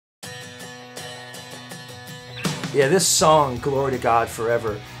Yeah, this song, Glory to God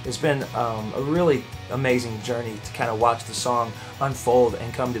Forever, has been a really amazing journey to kind of watch the song unfold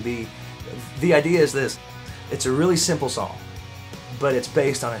and come to be. The idea is this: it's a really simple song, but it's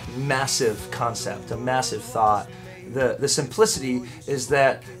based on a massive concept, a massive thought. The simplicity is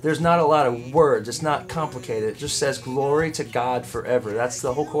that there's not a lot of words, it's not complicated, it just says glory to God forever. That's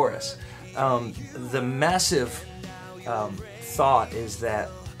the whole chorus. The massive thought is that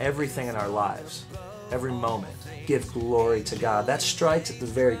everything in our lives, every moment, give glory to God. That strikes at the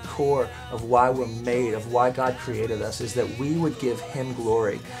very core of why we're made, of why God created us, is that we would give Him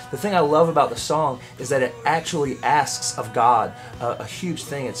glory. The thing I love about the song is that it actually asks of God a huge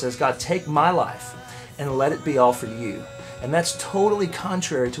thing. It says, God, take my life and let it be all for you. And that's totally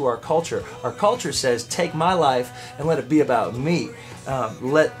contrary to our culture. Our culture says, take my life and let it be about me.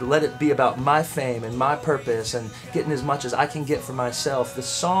 Let it be about my fame and my purpose and getting as much as I can get for myself. The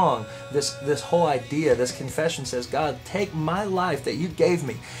song, this whole idea, this confession says, God, take my life that you gave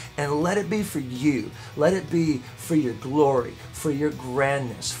me and let it be for you. Let it be for your glory, for your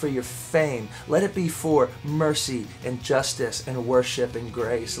grandness, for your fame. Let it be for mercy and justice and worship and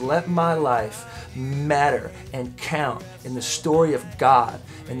grace. Let my life matter and count in the story of God,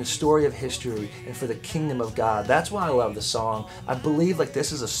 in the story of history, and for the kingdom of God. That's why I love the song. I believe like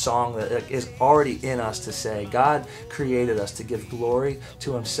this is a song that is already in us to say God created us to give glory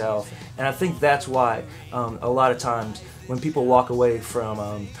to Himself. And I think that's why a lot of times when people walk away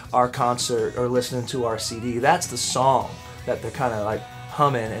from our concert or listening to our CD, that's the song that they're kind of like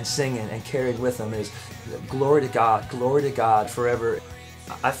humming and singing and carrying with them, is glory to God forever.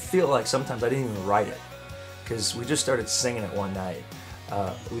 I feel like sometimes I didn't even write it, because we just started singing it one night.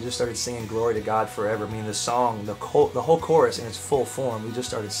 We just started singing glory to God forever. I mean, the song, the whole chorus in its full form, we just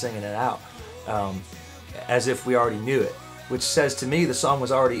started singing it out as if we already knew it, which says to me the song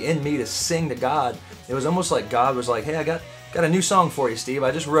was already in me to sing to God. It was almost like God was like, hey, I got a new song for you, Steve.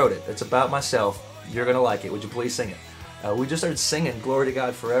 I just wrote it. It's about myself. You're going to like it. Would you please sing it? We just started singing glory to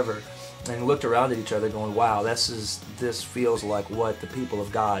God forever and looked around at each other going, wow, this feels like what the people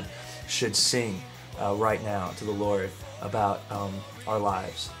of God should sing right now to the Lord about our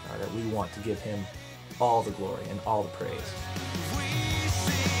lives, that we want to give Him all the glory and all the praise. We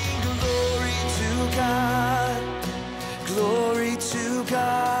sing glory to God.